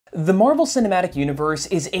The Marvel Cinematic Universe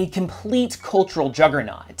is a complete cultural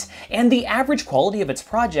juggernaut, and the average quality of its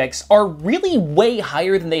projects are really way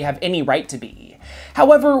higher than they have any right to be.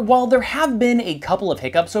 However, while there have been a couple of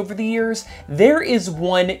hiccups over the years, there is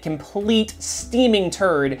one complete steaming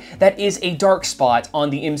turd that is a dark spot on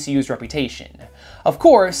the MCU's reputation. Of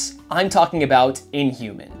course, I'm talking about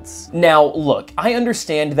Inhumans. Now, look, I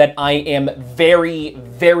understand that I am very,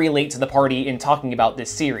 very late to the party in talking about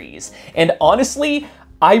this series, and honestly,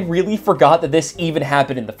 I really forgot that this even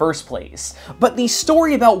happened in the first place. But the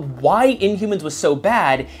story about why Inhumans was so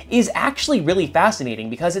bad is actually really fascinating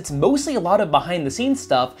because it's mostly a lot of behind-the-scenes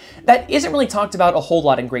stuff that isn't really talked about a whole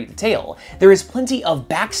lot in great detail. There is plenty of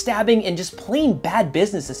backstabbing and just plain bad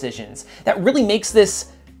business decisions that really makes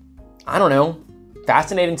this, I don't know,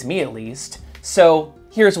 fascinating to me at least. So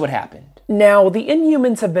here's what happened. Now, the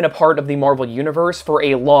Inhumans have been a part of the Marvel Universe for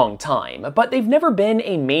a long time, but they've never been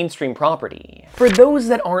a mainstream property. For those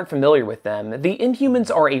that aren't familiar with them, the Inhumans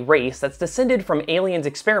are a race that's descended from aliens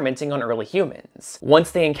experimenting on early humans. Once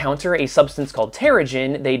they encounter a substance called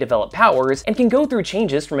Terrigen, they develop powers and can go through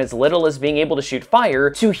changes from as little as being able to shoot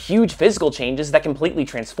fire to huge physical changes that completely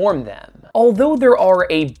transform them. Although there are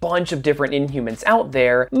a bunch of different Inhumans out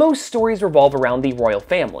there, most stories revolve around the royal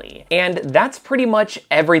family, and that's pretty much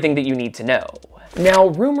everything that you need to know. Now,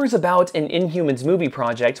 rumors about an Inhumans movie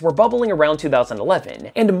project were bubbling around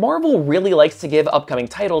 2011, and Marvel really likes to give upcoming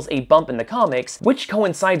titles a bump in the comics, which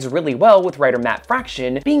coincides really well with writer Matt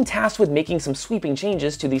Fraction being tasked with making some sweeping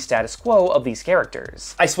changes to the status quo of these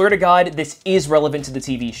characters. I swear to God, this is relevant to the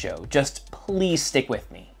TV show, just please stick with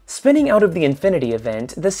me. Spinning out of the Infinity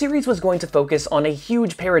event, the series was going to focus on a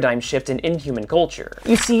huge paradigm shift in Inhuman culture.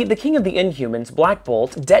 You see, the king of the Inhumans, Black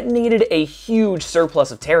Bolt, detonated a huge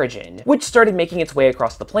surplus of Terrigen, which started making its way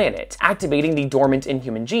across the planet, activating the dormant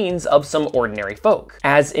Inhuman genes of some ordinary folk.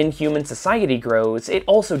 As Inhuman society grows, it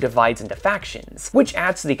also divides into factions, which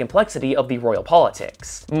adds to the complexity of the royal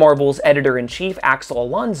politics. Marvel's editor-in-chief, Axel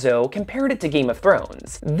Alonso, compared it to Game of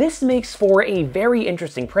Thrones. This makes for a very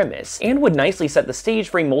interesting premise, and would nicely set the stage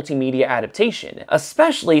for a multimedia adaptation,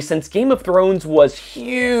 especially since Game of Thrones was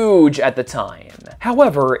huge at the time.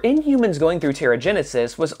 However, Inhumans going through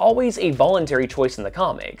Terrigenesis was always a voluntary choice in the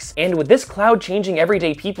comics, and with this cloud changing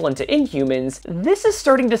everyday people into Inhumans, this is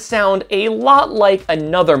starting to sound a lot like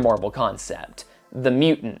another Marvel concept. The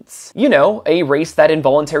mutants. You know, a race that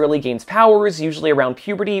involuntarily gains powers, usually around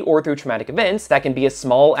puberty or through traumatic events that can be as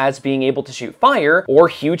small as being able to shoot fire, or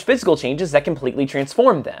huge physical changes that completely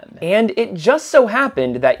transform them. And it just so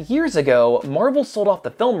happened that years ago, Marvel sold off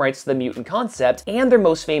the film rights to the mutant concept and their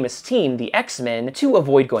most famous team, the X-Men, to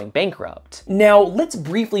avoid going bankrupt. Now, let's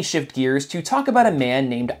briefly shift gears to talk about a man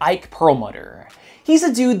named Ike Perlmutter. He's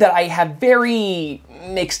a dude that I have very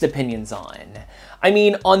mixed opinions on. I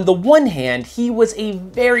mean, on the one hand, he was a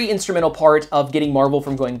very instrumental part of getting Marvel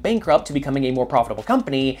from going bankrupt to becoming a more profitable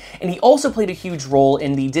company, and he also played a huge role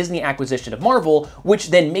in the Disney acquisition of Marvel,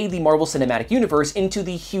 which then made the Marvel Cinematic Universe into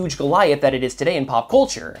the huge Goliath that it is today in pop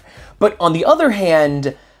culture. But on the other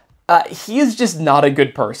hand, he is just not a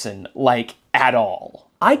good person, like, at all.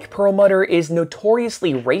 Ike Perlmutter is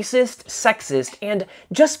notoriously racist, sexist, and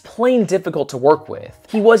just plain difficult to work with.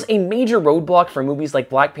 He was a major roadblock for movies like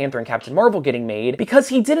Black Panther and Captain Marvel getting made because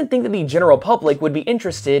he didn't think that the general public would be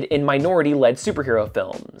interested in minority-led superhero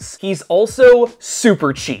films. He's also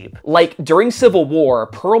super cheap. Like, during Civil War,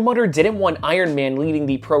 Perlmutter didn't want Iron Man leading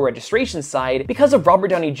the pro-registration side because of Robert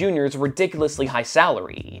Downey Jr.'s ridiculously high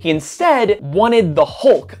salary. He instead wanted the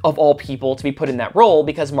Hulk, of all people, to be put in that role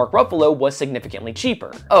because Mark Ruffalo was significantly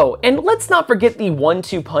cheaper. Oh, and let's not forget the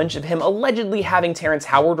 1-2 punch of him allegedly having Terrence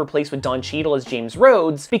Howard replaced with Don Cheadle as James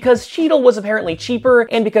Rhodes because Cheadle was apparently cheaper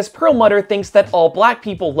and because Perlmutter thinks that all black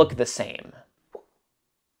people look the same.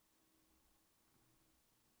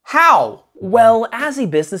 How? Well, as a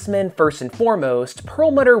businessman first and foremost,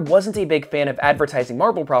 Perlmutter wasn't a big fan of advertising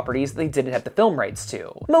Marvel properties they didn't have the film rights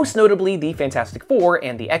to, most notably the Fantastic Four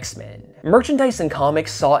and the X-Men. Merchandise and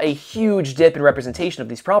comics saw a huge dip in representation of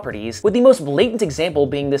these properties, with the most blatant example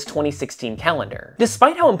being this 2016 calendar.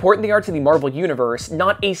 Despite how important they are to the Marvel Universe,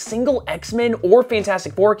 not a single X-Men or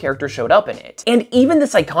Fantastic Four character showed up in it. And even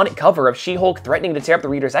this iconic cover of She-Hulk threatening to tear up the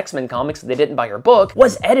reader's X-Men comics if they didn't buy her book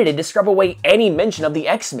was edited to scrub away any mention of the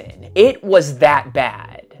X-Men. It was that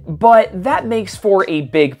bad. But that makes for a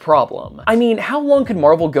big problem. I mean, how long could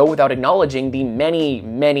Marvel go without acknowledging the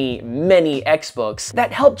many X-books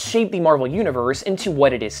that helped shape the Marvel Universe into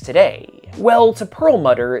what it is today? Well, to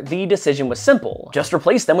Perlmutter, the decision was simple. Just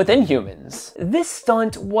replace them with Inhumans. This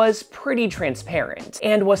stunt was pretty transparent,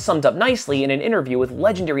 and was summed up nicely in an interview with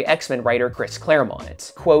legendary X-Men writer Chris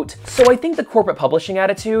Claremont. Quote, "So I think the corporate publishing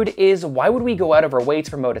attitude is, why would we go out of our way to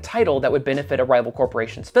promote a title that would benefit a rival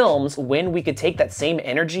corporation's films when we could take that same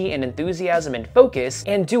energy and enthusiasm and focus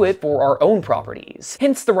and do it for our own properties?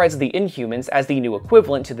 Hence the rise of the Inhumans as the new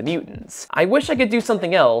equivalent to the mutants. I wish I could do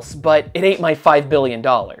something else, but it ain't my $5 billion.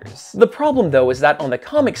 The problem though is that on the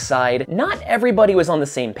comics side, not everybody was on the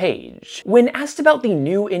same page. When asked about the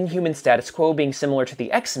new Inhuman status quo being similar to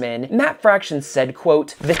the X-Men, Matt Fraction said,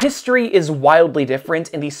 quote, "The history is wildly different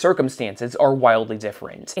and the circumstances are wildly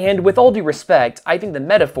different. And with all due respect, I think the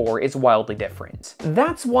metaphor is wildly different."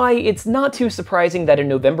 That's why it's not too surprising that in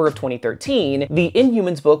November of 2013, the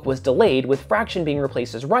Inhumans book was delayed, with Fraction being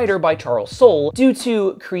replaced as writer by Charles Soule due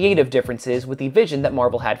to creative differences with the vision that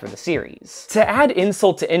Marvel had for the series. To add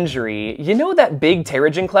insult to injury, you know that big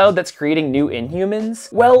Terrigen cloud that's creating new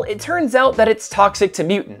Inhumans? Well, it turns out that it's toxic to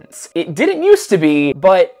mutants. It didn't used to be,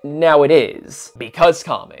 but now it is. Because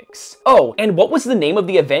comics. Oh, and what was the name of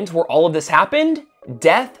the event where all of this happened?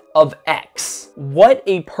 Death of X. What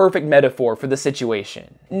a perfect metaphor for the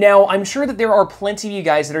situation. Now, I'm sure that there are plenty of you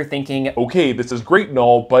guys that are thinking, okay, this is great and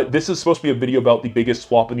all, but this is supposed to be a video about the biggest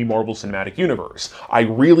swap in the Marvel Cinematic Universe. I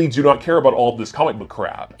really do not care about all of this comic book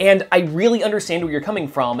crap. And I really understand where you're coming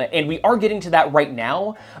from, and we are getting to that right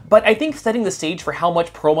now, but I think setting the stage for how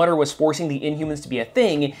much Perlmutter was forcing the Inhumans to be a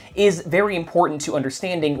thing is very important to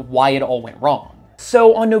understanding why it all went wrong.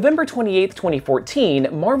 So on November 28th, 2014,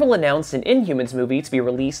 Marvel announced an Inhumans movie to be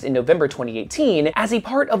released in November 2018 as a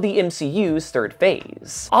part of the MCU's third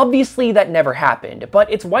phase. Obviously that never happened, but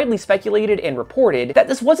it's widely speculated and reported that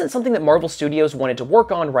this wasn't something that Marvel Studios wanted to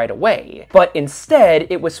work on right away, but instead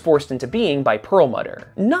it was forced into being by Perlmutter.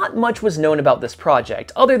 Not much was known about this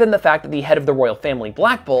project, other than the fact that the head of the royal family,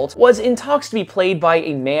 Black Bolt, was in talks to be played by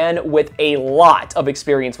a man with a lot of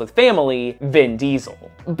experience with family, Vin Diesel.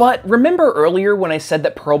 But remember earlier when I said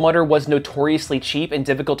that Perlmutter was notoriously cheap and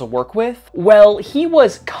difficult to work with? Well, he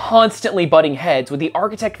was constantly butting heads with the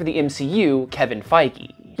architect for the MCU, Kevin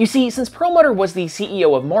Feige. You see, since Perlmutter was the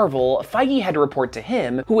CEO of Marvel, Feige had to report to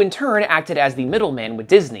him, who in turn acted as the middleman with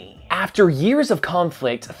Disney. After years of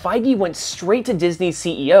conflict, Feige went straight to Disney's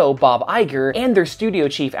CEO, Bob Iger, and their studio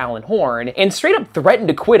chief, Alan Horn, and straight up threatened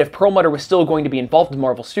to quit if Perlmutter was still going to be involved with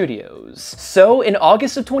Marvel Studios. So, in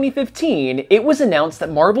August of 2015, it was announced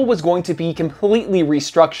that Marvel was going to be completely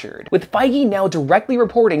restructured, with Feige now directly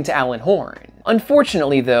reporting to Alan Horn.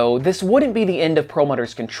 Unfortunately though, this wouldn't be the end of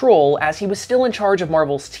Perlmutter's control, as he was still in charge of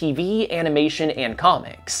Marvel's TV, animation, and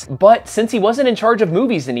comics. But since he wasn't in charge of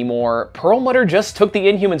movies anymore, Perlmutter just took the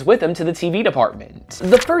Inhumans with him to the TV department.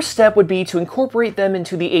 The first step would be to incorporate them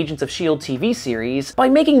into the Agents of S.H.I.E.L.D. TV series by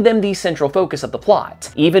making them the central focus of the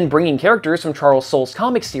plot, even bringing characters from Charles Soule's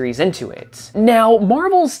comic series into it. Now,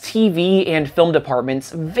 Marvel's TV and film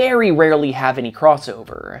departments very rarely have any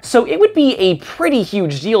crossover, so it would be a pretty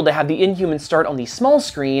huge deal to have the Inhumans start on the small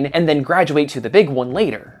screen and then graduate to the big one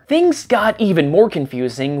later. Things got even more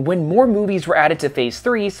confusing when more movies were added to Phase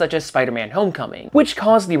 3, such as Spider-Man Homecoming, which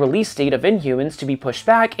caused the release date of Inhumans to be pushed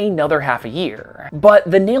back another half a year.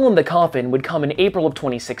 But the nail in the coffin would come in April of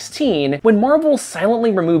 2016, when Marvel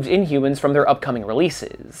silently removed Inhumans from their upcoming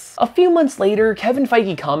releases. A few months later, Kevin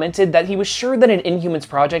Feige commented that he was sure that an Inhumans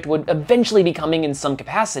project would eventually be coming in some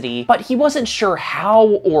capacity, but he wasn't sure how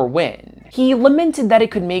or when. He lamented that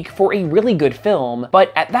it could make for a really good film,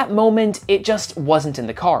 but at that moment, it just wasn't in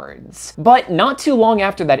the cards. But not too long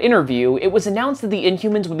after that interview, it was announced that the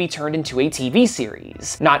Inhumans would be turned into a TV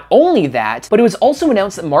series. Not only that, but it was also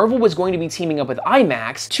announced that Marvel was going to be teaming up with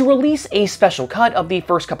IMAX to release a special cut of the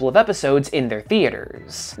first couple of episodes in their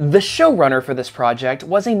theaters. The showrunner for this project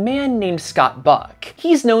was a man named Scott Buck.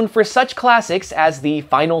 He's known for such classics as the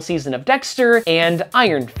final season of Dexter and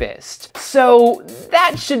Iron Fist. So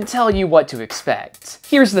that should tell you what to expect.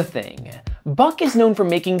 Here's the thing. Buck is known for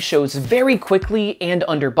making shows very quickly and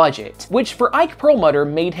under budget, which for Ike Perlmutter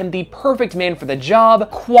made him the perfect man for the job,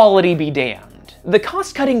 quality be damned. The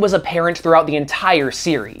cost cutting was apparent throughout the entire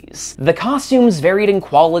series. The costumes varied in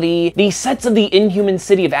quality, the sets of the Inhuman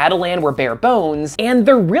city of Adler were bare bones, and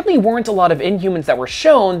there really weren't a lot of Inhumans that were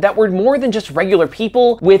shown that were more than just regular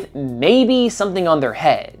people with maybe something on their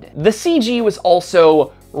head. The CG was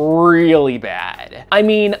also really bad. I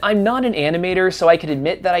mean, I'm not an animator, so I can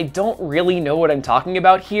admit that I don't really know what I'm talking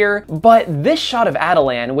about here, but this shot of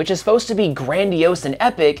Adler, which is supposed to be grandiose and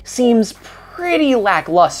epic, seems pretty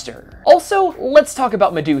lackluster. Also, let's talk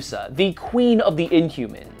about Medusa, the queen of the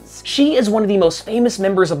Inhumans. She is one of the most famous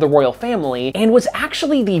members of the royal family and was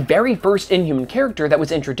actually the very first Inhuman character that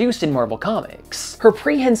was introduced in Marvel Comics. Her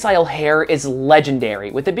prehensile hair is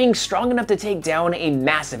legendary, with it being strong enough to take down a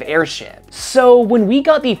massive airship. So when we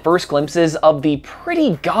got the first glimpses of the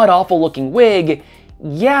pretty god-awful looking wig,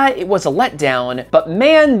 yeah, it was a letdown, but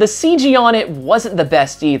man, the CG on it wasn't the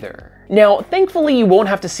best either. Now, thankfully you won't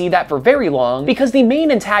have to see that for very long, because the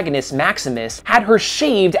main antagonist, Maximus, had her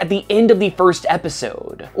shaved at the end of the first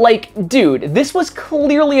episode. Like, dude, this was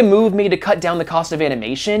clearly a move made to cut down the cost of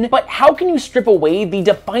animation, but how can you strip away the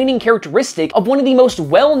defining characteristic of one of the most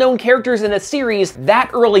well-known characters in the series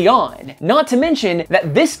that early on? Not to mention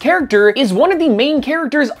that this character is one of the main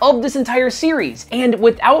characters of this entire series, and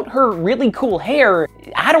without her really cool hair,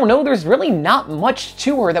 I don't know, there's really not much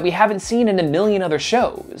to her that we haven't seen in a million other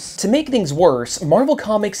shows. To make things worse, Marvel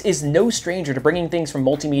Comics is no stranger to bringing things from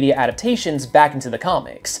multimedia adaptations back into the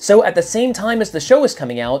comics. So at the same time as the show is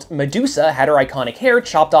coming out, Medusa had her iconic hair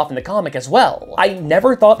chopped off in the comic as well. I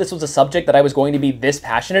never thought this was a subject that I was going to be this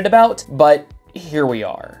passionate about, but here we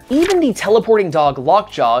are. Even the teleporting dog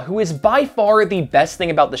Lockjaw, who is by far the best thing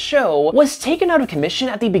about the show, was taken out of commission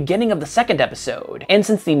at the beginning of the second episode. And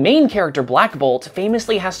since the main character Black Bolt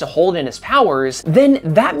famously has to hold in his powers, then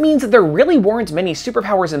that means that there really weren't many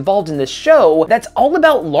superpowers involved in this show that's all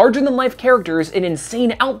about larger-than-life characters in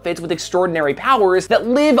insane outfits with extraordinary powers that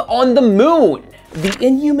live on the moon. The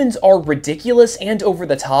Inhumans are ridiculous and over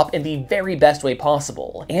the top in the very best way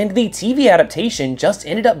possible, and the TV adaptation just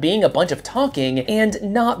ended up being a bunch of talking and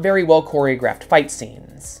not very well choreographed fight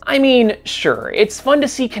scenes. I mean, sure, it's fun to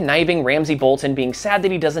see conniving Ramsay Bolton being sad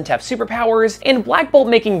that he doesn't have superpowers, and Black Bolt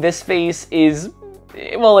making this face is,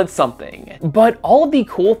 well, it's something. But all of the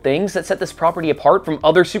cool things that set this property apart from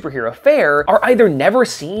other superhero fare are either never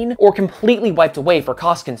seen or completely wiped away for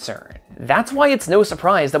cost concern. That's why it's no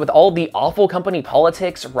surprise that with all the awful company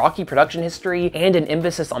politics, rocky production history, and an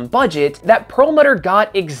emphasis on budget, that Perlmutter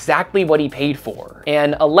got exactly what he paid for.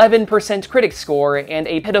 An 11% critic score and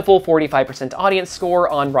a pitiful 45% audience score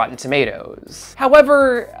on Rotten Tomatoes.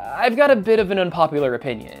 However, I've got a bit of an unpopular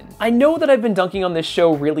opinion. I know that I've been dunking on this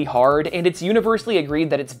show really hard, and it's universally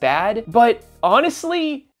agreed that it's bad, but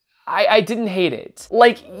honestly, I didn't hate it.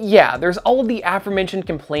 Like, yeah, there's all of the aforementioned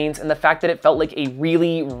complaints and the fact that it felt like a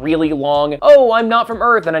really, really long, oh, I'm not from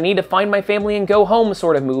Earth and I need to find my family and go home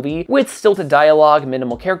sort of movie, with stilted dialogue,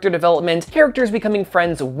 minimal character development, characters becoming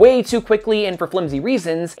friends way too quickly and for flimsy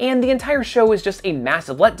reasons, and the entire show is just a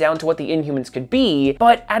massive letdown to what the Inhumans could be,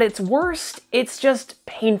 but at its worst, it's just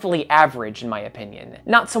painfully average in my opinion.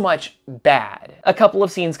 Not so much bad. A couple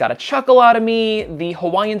of scenes got a chuckle out of me, the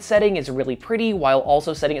Hawaiian setting is really pretty while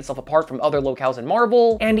also setting itself apart from other locales in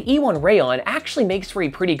Marvel, and Ewan Rayon actually makes for a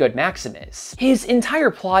pretty good Maximus. His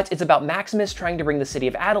entire plot is about Maximus trying to bring the city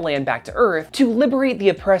of Adelan back to Earth to liberate the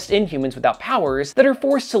oppressed Inhumans without powers that are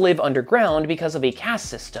forced to live underground because of a caste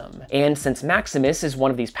system. And since Maximus is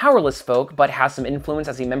one of these powerless folk but has some influence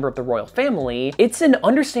as a member of the royal family, it's an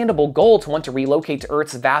understandable goal to want to relocate to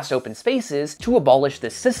Earth's vast open spaces to abolish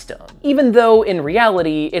this system, even though in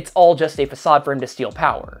reality it's all just a facade for him to steal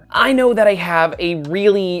power. I know that I have a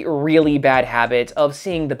really bad habit of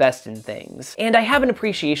seeing the best in things, and I have an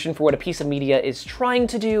appreciation for what a piece of media is trying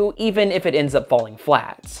to do, even if it ends up falling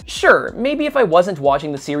flat. Sure, maybe if I wasn't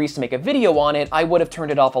watching the series to make a video on it, I would have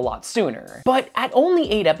turned it off a lot sooner. But at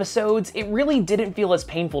only 8 episodes, it really didn't feel as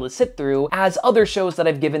painful to sit through as other shows that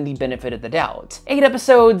I've given the benefit of the doubt. 8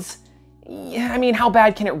 episodes, yeah, I mean, how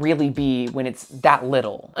bad can it really be when it's that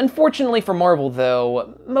little? Unfortunately for Marvel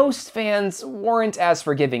though, most fans weren't as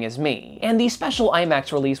forgiving as me, and the special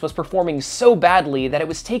IMAX release was performing so badly that it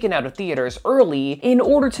was taken out of theaters early in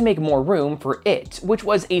order to make more room for it, which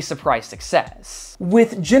was a surprise success.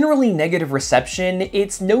 With generally negative reception,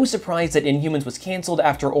 it's no surprise that Inhumans was cancelled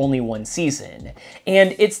after only 1 season,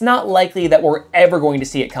 and it's not likely that we're ever going to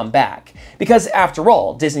see it come back, because after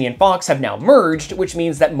all, Disney and Fox have now merged, which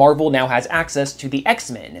means that Marvel now has access to the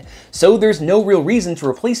X-Men, so there's no real reason to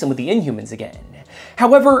replace them with the Inhumans again.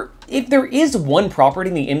 However, if there is one property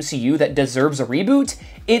in the MCU that deserves a reboot,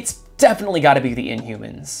 it's definitely gotta be the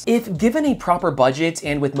Inhumans. If given a proper budget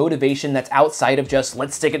and with motivation that's outside of just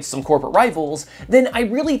let's stick it to some corporate rivals, then I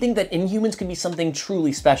really think that Inhumans could be something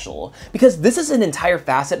truly special, because this is an entire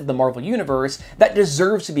facet of the Marvel Universe that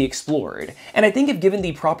deserves to be explored, and I think if given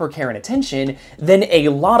the proper care and attention, then a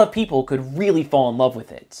lot of people could really fall in love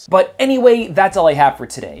with it. But anyway, that's all I have for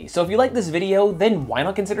today, so if you like this video, then why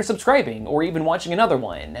not consider subscribing, or even watching another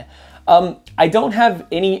one? I don't have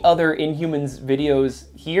any other Inhumans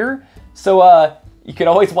videos here, so You could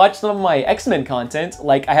always watch some of my X-Men content,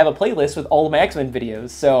 like I have a playlist with all of my X-Men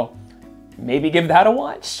videos, so maybe give that a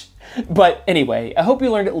watch. But anyway, I hope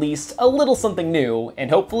you learned at least a little something new,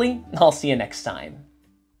 and hopefully I'll see you next time.